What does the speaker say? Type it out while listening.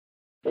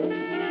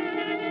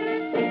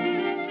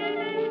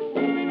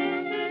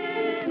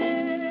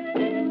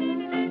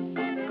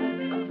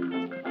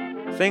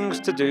Things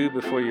to do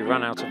before you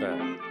run out of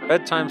air.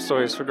 Bedtime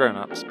Stories for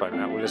Grown-Ups by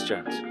Matt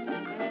Willis-Jones.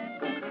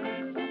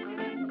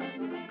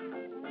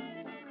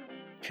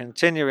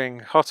 Continuing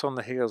hot on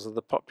the heels of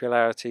the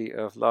popularity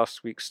of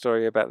last week's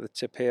story about the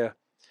tapir,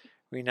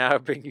 we now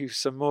bring you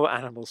some more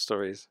animal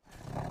stories.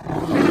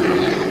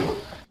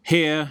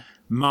 Hear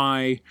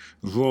my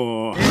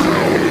roar.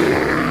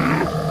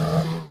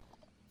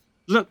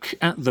 Look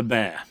at the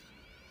bear.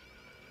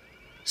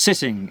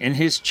 Sitting in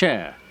his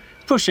chair,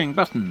 pushing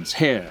buttons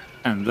here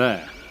and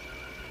there.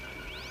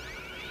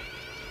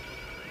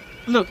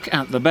 Look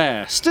at the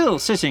bear, still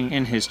sitting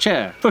in his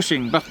chair,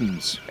 pushing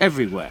buttons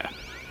everywhere.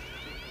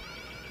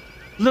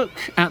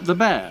 Look at the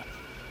bear.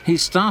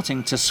 He's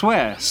starting to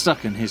swear,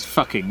 stuck in his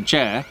fucking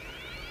chair.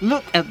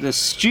 Look at this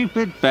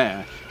stupid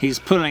bear. He's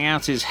pulling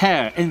out his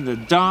hair in the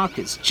dark.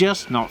 It's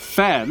just not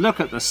fair. Look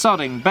at the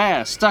sodding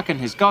bear, stuck in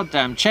his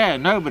goddamn chair.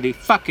 Nobody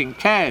fucking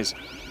cares.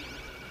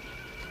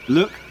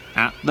 Look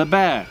at the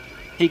bear.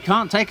 He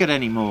can't take it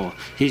anymore.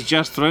 He's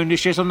just thrown his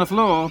shit on the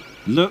floor.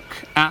 Look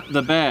at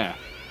the bear.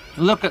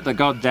 Look at the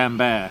goddamn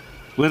bear.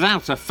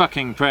 Without a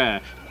fucking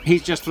prayer.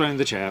 He's just thrown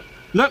the chair.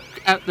 Look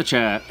at the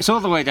chair. It's all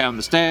the way down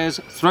the stairs,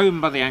 thrown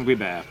by the angry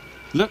bear.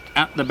 Look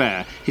at the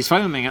bear. He's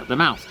foaming at the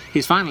mouth.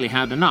 He's finally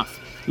had enough.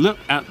 Look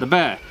at the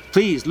bear.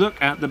 Please look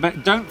at the bear.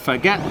 Don't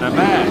forget the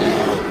bear.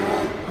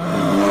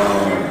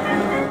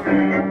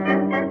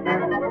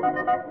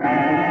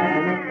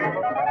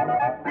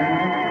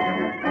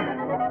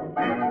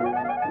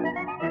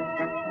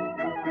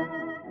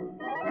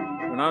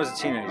 When I was a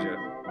teenager,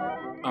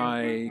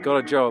 I got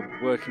a job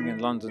working in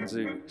London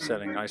Zoo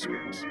selling ice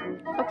creams.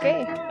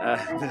 Okay.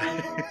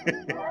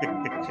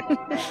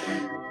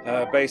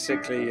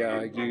 Basically,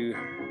 you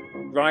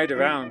ride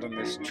around on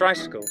this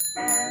tricycle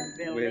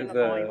with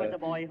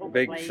a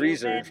big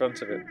freezer in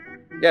front of it.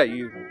 Yeah,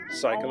 you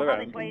cycle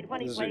around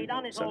the zoo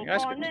selling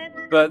ice creams.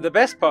 But the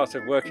best part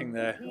of working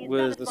there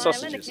was the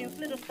sausages,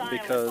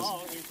 because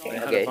they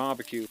had a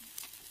barbecue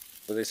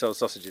where they sold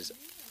sausages.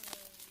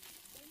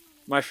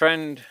 My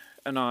friend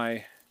and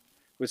I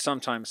would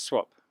sometimes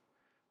swap.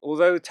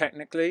 Although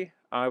technically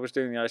I was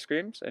doing the ice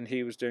creams and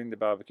he was doing the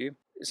barbecue.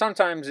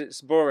 Sometimes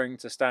it's boring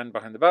to stand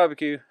behind the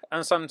barbecue,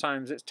 and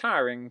sometimes it's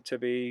tiring to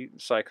be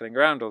cycling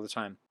around all the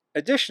time.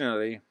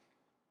 Additionally,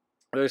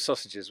 those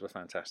sausages were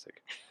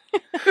fantastic.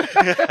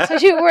 So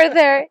you were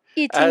there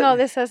eating all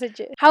the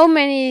sausages. How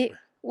many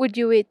would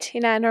you eat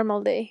in a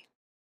normal day?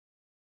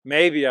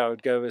 Maybe I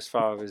would go as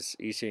far as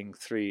eating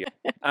 3.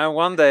 And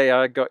one day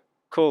I got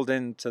called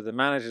into the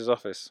manager's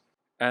office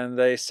and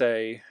they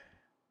say,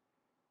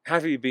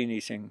 "Have you been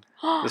eating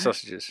the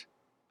sausages?"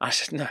 I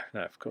said, no,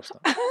 of course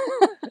not.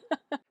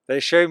 They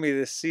show me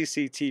this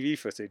CCTV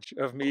footage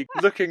of me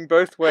looking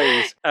both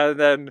ways, and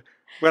then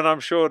when I'm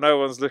sure no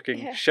one's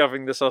looking,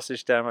 shoving the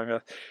sausage down my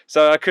mouth.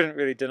 So I couldn't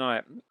really deny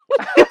it.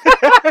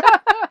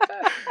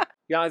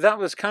 Yeah, that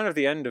was kind of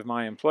the end of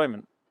my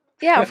employment.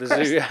 Yeah, at of the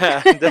course. zoo.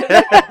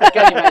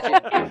 Can you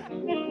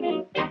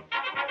imagine?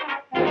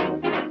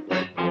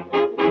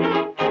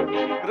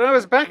 But I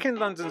was back in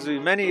London Zoo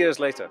many years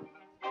later.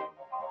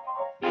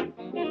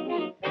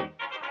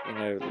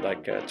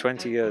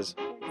 20 years.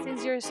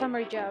 Since your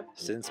summer job.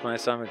 Since my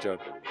summer job.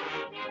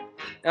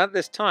 At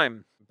this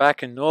time,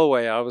 back in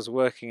Norway, I was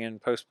working in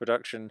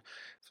post-production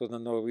for the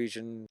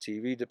Norwegian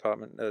TV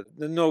department,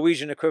 the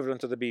Norwegian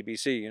equivalent of the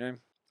BBC,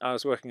 I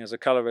was working as a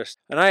colorist,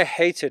 and I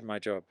hated my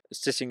job,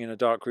 sitting in a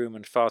dark room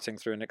and farting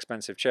through an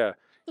expensive chair.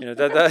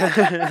 That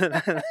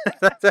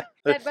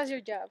was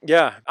your job.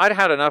 Yeah, I'd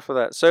had enough of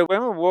that. So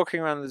when we were walking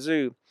around the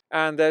zoo,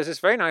 and there's this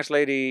very nice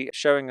lady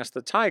showing us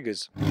the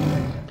tigers.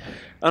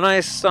 And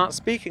I start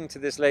speaking to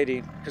this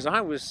lady, because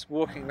I was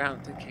walking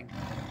around thinking,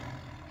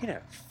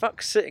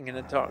 fuck sitting in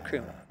a dark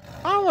room.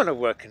 I want to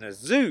work in a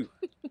zoo.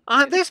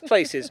 This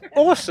place is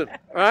awesome,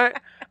 right?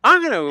 I'm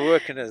going to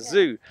work in a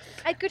zoo.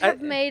 I could have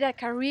made a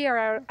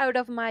career out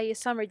of my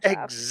summer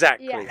job.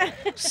 Exactly. Yeah.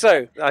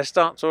 So I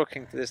start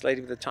talking to this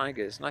lady with the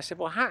tigers, and I said,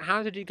 well,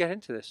 how did you get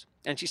into this?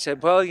 And she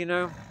said, well,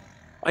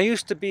 I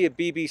used to be a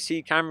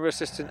BBC camera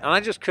assistant, and I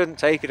just couldn't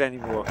take it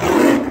anymore.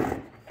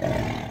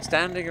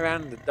 Standing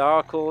around in the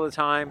dark all the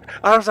time.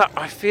 I was like,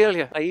 I feel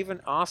you. I even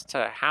asked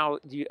her, how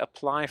do you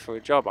apply for a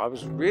job? I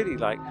was really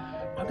like,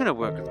 I'm going to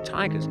work with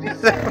tigers.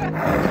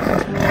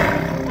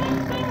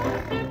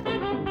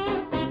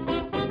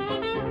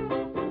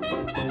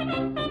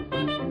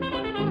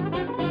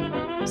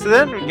 So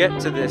then we get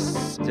to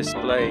this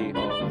display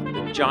of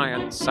the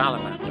giant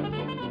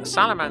salamander. The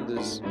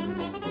salamanders,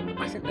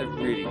 I think they're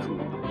really cool.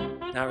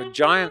 Now, a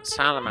giant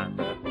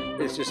salamander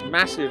is just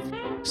massive,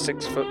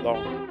 6 foot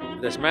long.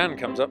 This man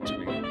comes up to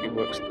me, he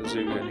works at the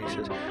zoo, and he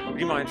says, would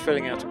you mind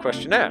filling out a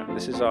questionnaire?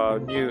 This is our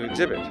new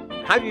exhibit.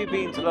 Have you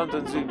been to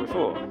London Zoo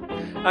before?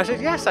 I said,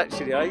 yes,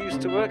 actually, I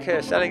used to work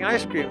here selling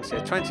ice creams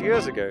here 20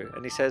 years ago.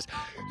 And he says,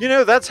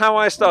 that's how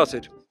I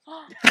started.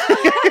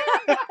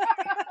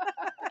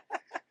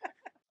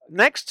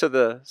 Next to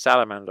the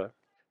salamander,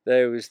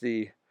 there was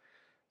the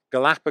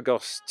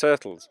Galapagos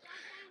turtles.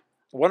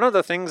 One of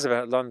the things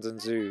about London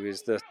Zoo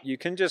is that you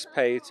can just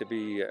pay to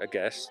be a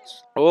guest,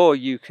 or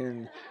you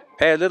can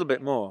pay a little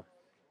bit more,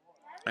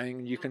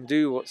 and you can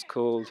do what's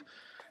called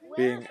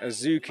being a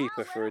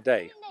zookeeper for a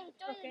day.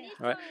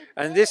 Right?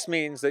 And this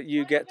means that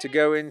you get to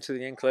go into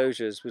the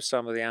enclosures with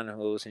some of the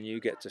animals, and you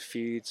get to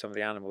feed some of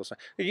the animals.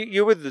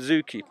 You're with the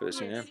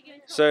zookeepers, you know.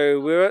 So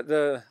we're at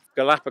the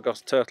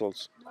Galapagos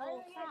turtles,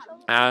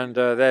 and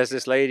there's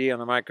this lady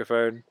on a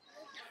microphone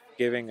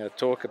giving a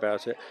talk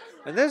about it,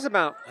 and there's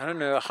about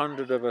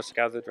 100 of us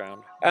gathered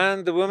round,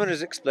 and the woman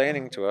is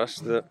explaining to us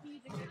that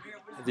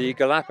the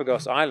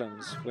Galapagos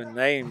Islands were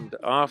named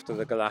after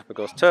the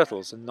Galapagos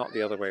turtles and not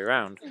the other way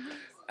around,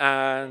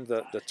 and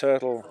that the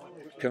turtle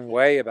can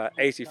weigh about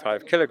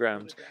 85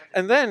 kilograms.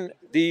 And then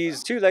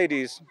these two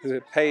ladies who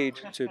had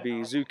paid to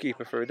be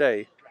zookeeper for a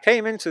day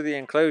came into the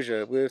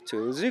enclosure with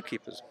two of the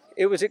zookeepers.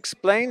 It was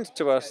explained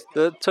to us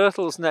the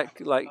turtle's neck,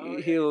 like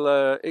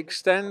he'll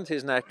extend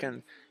his neck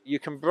and you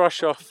can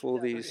brush off all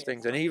these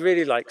things, and he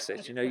really likes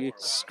it. You know, you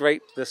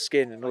scrape the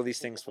skin and all these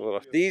things fall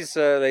off. These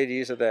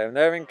ladies are there, and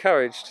they're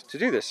encouraged to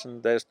do this,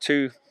 and there's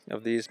two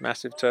of these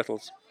massive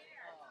turtles.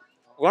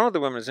 One of the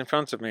women is in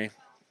front of me.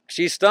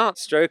 She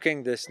starts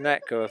stroking this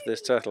neck of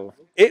this turtle.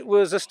 It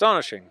was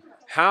astonishing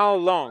how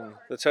long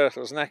the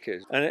turtle's neck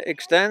is, and it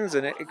extends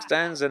and it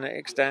extends and it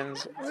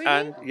extends,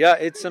 and yeah,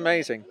 it's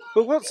amazing.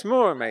 But what's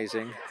more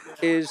amazing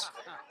is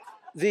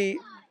the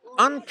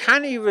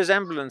uncanny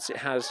resemblance it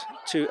has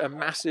to a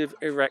massive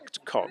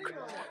erect cock.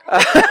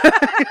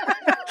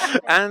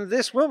 And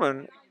this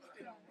woman,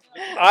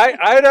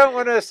 I don't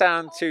want to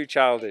sound too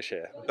childish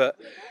here, but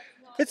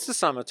it's the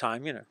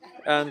summertime, you know,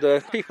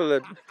 and people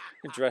are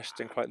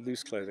dressed in quite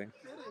loose clothing.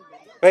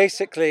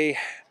 Basically,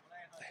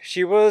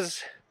 she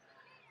was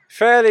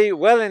fairly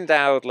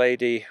well-endowed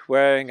lady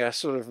wearing a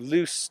sort of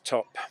loose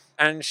top,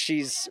 and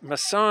she's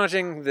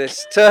massaging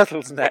this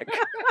turtle's neck,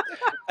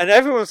 and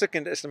everyone's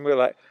looking at this, and we're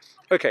like,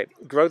 okay,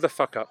 grow the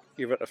fuck up.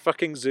 You're at a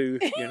fucking zoo.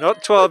 You're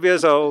not 12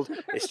 years old.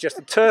 It's just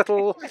a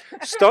turtle.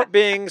 Stop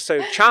being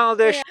so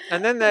childish.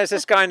 And then there's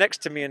this guy next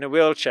to me in a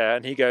wheelchair,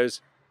 and he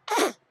goes,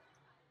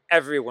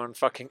 everyone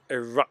fucking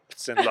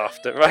erupts in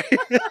laughter, right?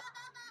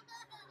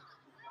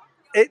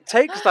 It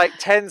takes like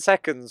 10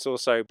 seconds or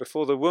so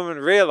before the woman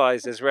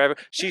realizes wherever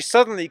she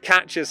suddenly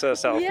catches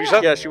herself.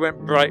 Yeah. She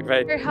went bright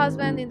red. Her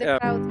husband in the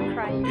crowd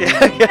crying.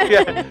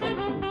 Yeah.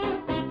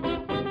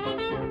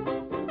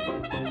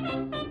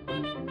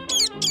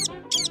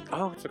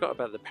 Oh, I forgot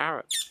about the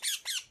parrot.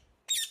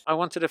 I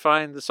wanted to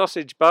find the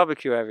sausage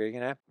barbecue area, you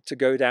know, to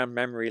go down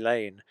memory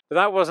lane. But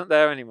that wasn't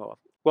there anymore.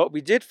 What we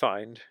did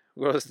find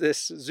was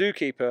this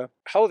zookeeper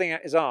holding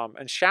out his arm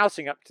and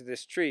shouting up to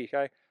this tree,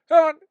 going,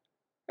 come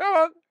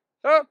on,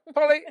 oh,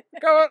 Polly,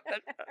 go on.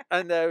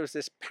 And there was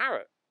this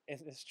parrot in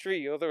this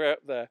tree all the way up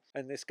there,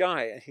 and this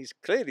guy, and he's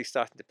clearly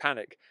starting to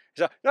panic.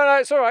 He's like, no,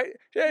 it's all right.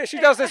 Yeah, she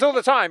does this all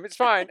the time. It's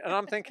fine. And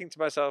I'm thinking to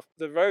myself,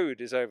 the road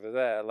is over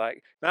there.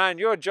 Like, man,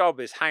 your job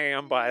is hanging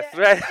on by a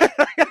thread.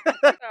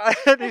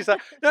 And he's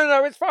like,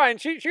 no, it's fine.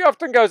 She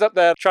often goes up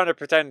there trying to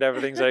pretend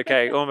everything's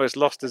okay. Almost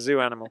lost a zoo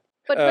animal.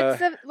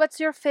 But what's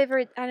your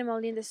favorite animal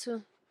in the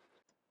zoo?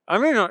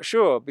 I'm really not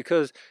sure,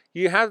 because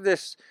you have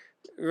this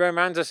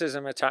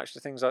romanticism attached to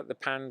things like the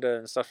panda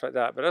and stuff like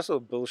that, but that's all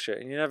bullshit,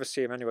 and you never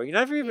see them anywhere. You're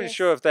never even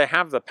sure if they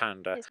have the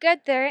panda. You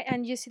get there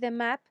and you see the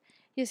map,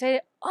 you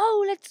say,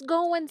 oh, let's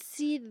go and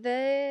see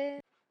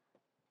the...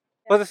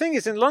 Well, the thing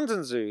is, in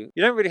London Zoo,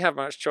 you don't really have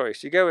much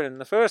choice. You go in and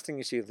the first thing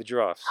you see are the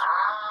giraffes,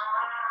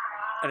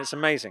 and it's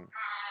amazing.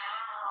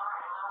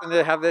 And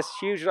they have this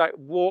huge like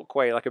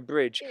walkway, like a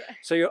bridge,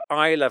 so you're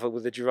eye level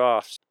with the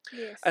giraffes.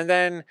 Yes. And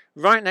then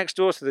right next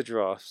door to the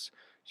giraffes,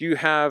 you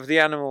have the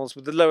animals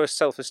with the lowest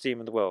self-esteem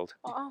in the world.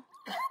 Oh.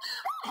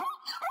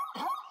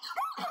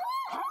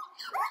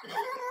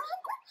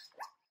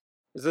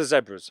 The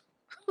zebras.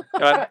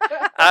 Right?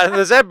 And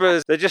the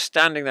zebras, they're just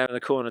standing there in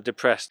the corner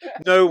depressed.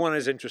 No one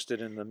is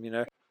interested in them, you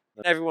know.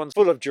 Everyone's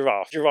full of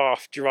giraffe.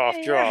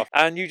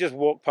 And you just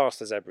walk past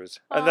the zebras.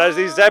 And there's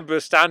these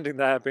zebras standing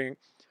there being,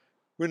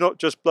 we're not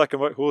just black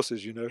and white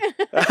horses, you know.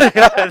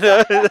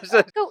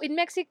 So in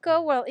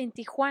Mexico, well, in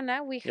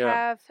Tijuana, we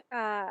have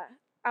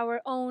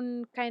our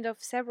own kind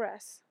of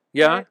zebras.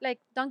 Yeah. Like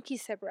donkey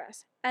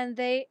zebras. And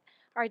they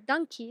are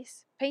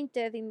donkeys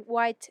painted in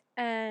white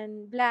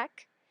and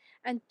black.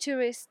 And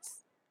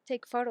tourists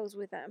take photos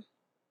with them.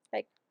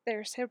 Like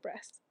they're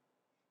zebras.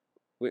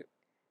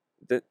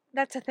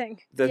 That's a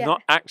thing. They're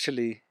not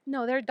actually...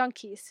 No, they're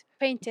donkeys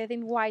painted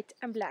in white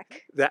and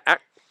black. They're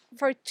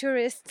for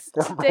tourists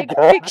to take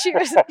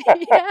pictures.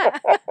 Yeah,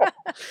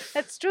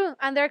 that's true.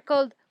 And they're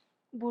called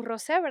burro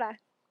zebra.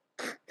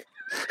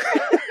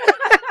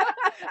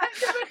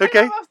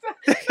 Okay.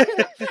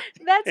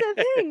 That's a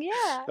thing,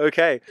 yeah.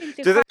 Okay.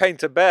 Do they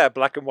paint a bear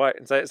black and white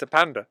and say it's a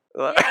panda?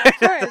 Yeah, of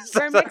course.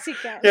 We're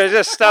Mexican. Yeah,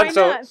 just stand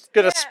so,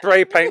 gonna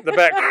spray paint the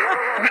bear.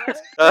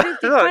 But in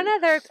Tijuana,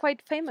 they're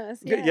quite famous.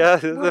 Yeah,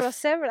 Burro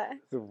zebra.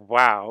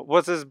 Wow.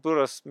 What does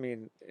burros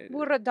mean?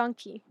 Burro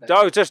donkey.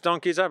 Oh, just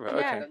donkey zebra.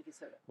 Yeah. Okay.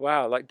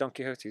 Wow, like Don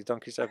Quixote's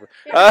donkey zebra.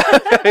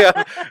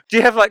 Yeah. Do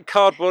you have like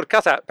cardboard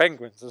cutout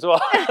penguins as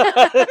well?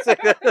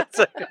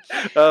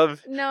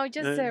 No,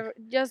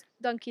 just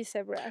donkey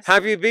zebras.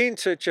 Have you been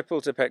to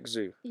Chapultepec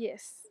Zoo?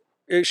 Yes.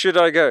 Should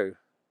I go?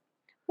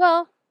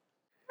 Well,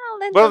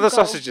 then What are don't the go.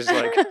 sausages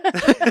like?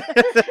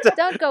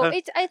 Don't go.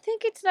 I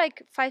think it's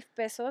like 5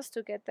 pesos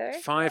to get there.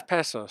 5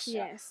 pesos.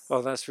 Yes.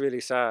 Oh, that's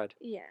really sad.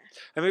 Yeah.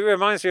 I mean, it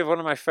reminds me of one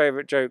of my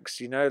favourite jokes.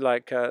 You know,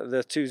 like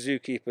the 2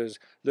 zookeepers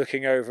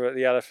looking over at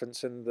the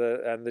elephants and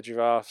the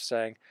giraffe,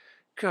 saying,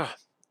 "God,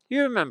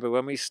 you remember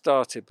when we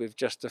started with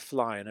just a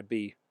fly and a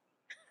bee?"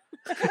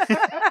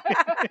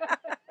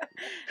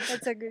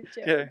 That's a good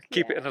joke. Yeah,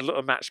 keep it in a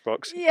little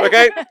matchbox. Yeah.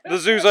 Okay, the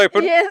zoo's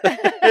open. Yes.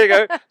 Here you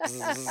go.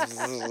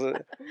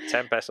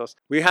 10 pesos.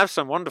 We have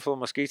some wonderful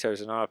mosquitoes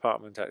in our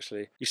apartment,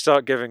 actually. You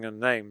start giving them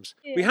names.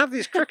 We Yeah. have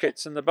these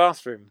crickets in the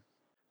bathroom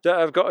that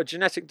have got a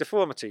genetic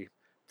deformity.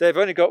 They've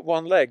only got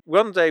one leg.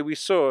 One day we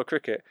saw a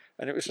cricket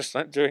and it was just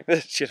like doing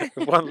this,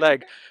 with one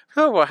leg.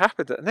 Oh, what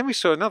happened? And then we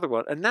saw another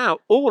one. And now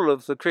all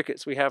of the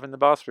crickets we have in the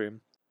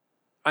bathroom,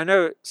 I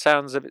know it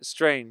sounds a bit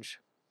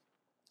strange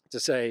to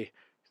say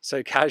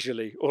so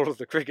casually, all of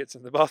the crickets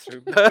in the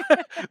bathroom,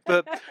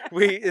 but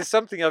it's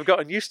something I've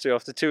gotten used to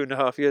after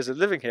 2.5 years of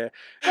living here.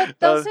 But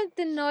doesn't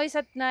the noise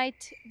at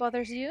night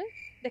bothers you?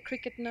 The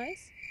cricket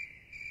noise?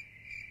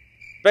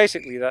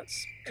 Basically,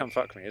 that's "come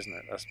fuck me," isn't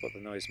it? That's what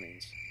the noise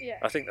means. Yeah.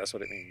 I think that's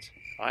what it means.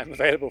 I'm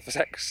available for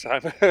sex.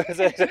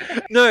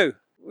 No,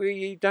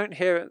 we don't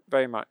hear it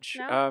very much.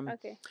 No?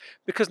 Okay.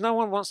 Because no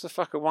one wants to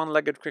fuck a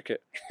one-legged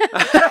cricket.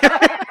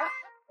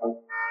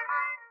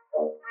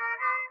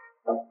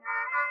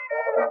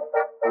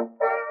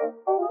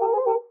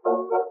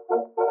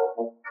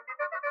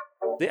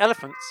 The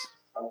elephants,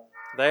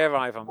 they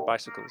arrive on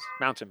bicycles,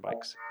 mountain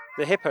bikes.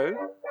 The hippo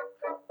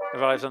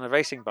arrives on a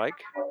racing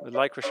bike with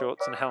lycra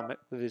shorts and a helmet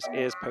with his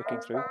ears poking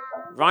through.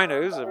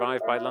 Rhinos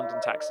arrive by London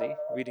taxi,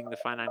 reading the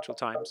Financial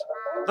Times.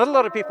 Not a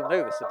lot of people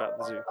know this about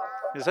the zoo.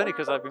 It's only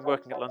because I've been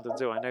working at London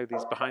Zoo I know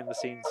these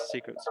behind-the-scenes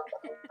secrets.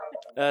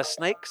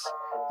 Snakes,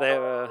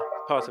 they're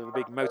part of a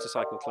big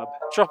motorcycle club.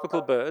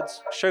 Tropical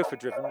birds,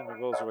 chauffeur-driven in a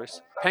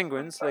Rolls-Royce.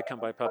 Penguins, they come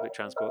by public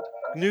transport.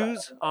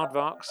 Gnus,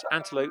 aardvarks,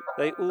 antelope,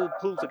 they all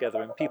pull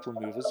together in people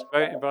movers,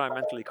 very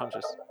environmentally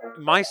conscious.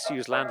 Mice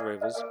use Land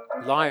Rovers.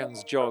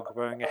 Lions jog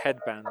wearing a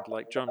headband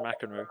like John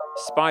McEnroe.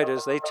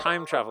 Spiders, they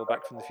time travel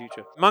back from the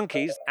future.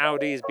 Monkeys,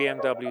 Audis,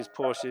 BMWs,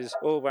 Porsches,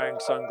 all wearing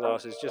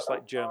sunglasses just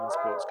like German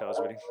sports cars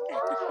really.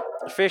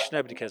 Fish,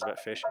 nobody cares about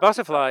fish.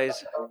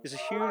 Butterflies is a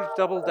huge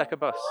double-decker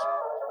bus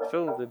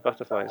filled with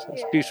butterflies.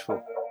 It's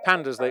beautiful.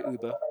 Pandas, they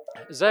Uber.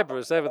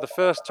 Zebras, they were the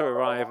first to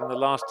arrive and the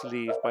last to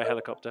leave by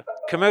helicopter.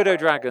 Komodo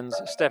dragons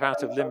step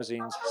out of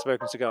limousines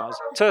smoking cigars.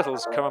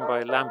 Turtles come on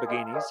by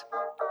Lamborghinis.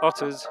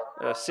 Otters,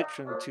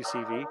 Citroen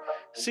 2CV.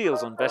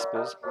 Seals on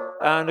Vespers.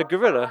 And a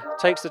gorilla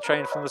takes the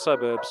train from the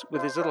suburbs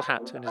with his little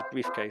hat and his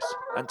briefcase.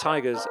 And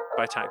tigers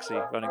by taxi,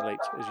 running late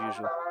as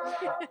usual.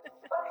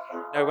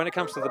 Now, when it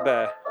comes to the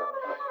bear,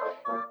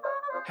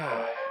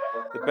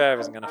 the bear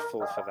isn't going to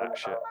fall for that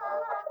shit.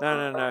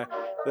 No.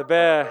 The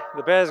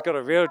bear's got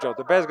a real job.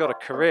 The bear's got a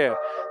career.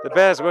 The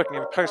bear's working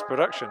in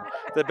post-production.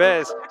 The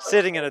bear's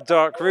sitting in a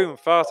dark room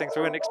farting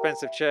through an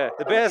expensive chair.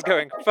 The bear's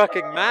going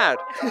fucking mad.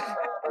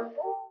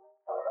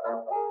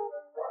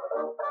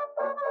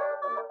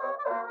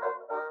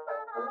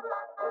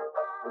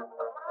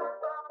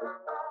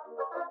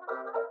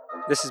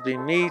 This has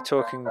been me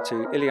talking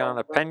to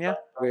Ileana Pena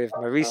with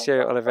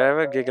Mauricio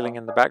Oliveira giggling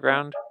in the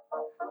background.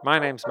 My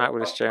name's Matt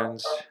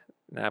Willis-Jones.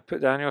 Now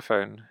put down your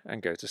phone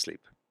and go to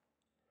sleep.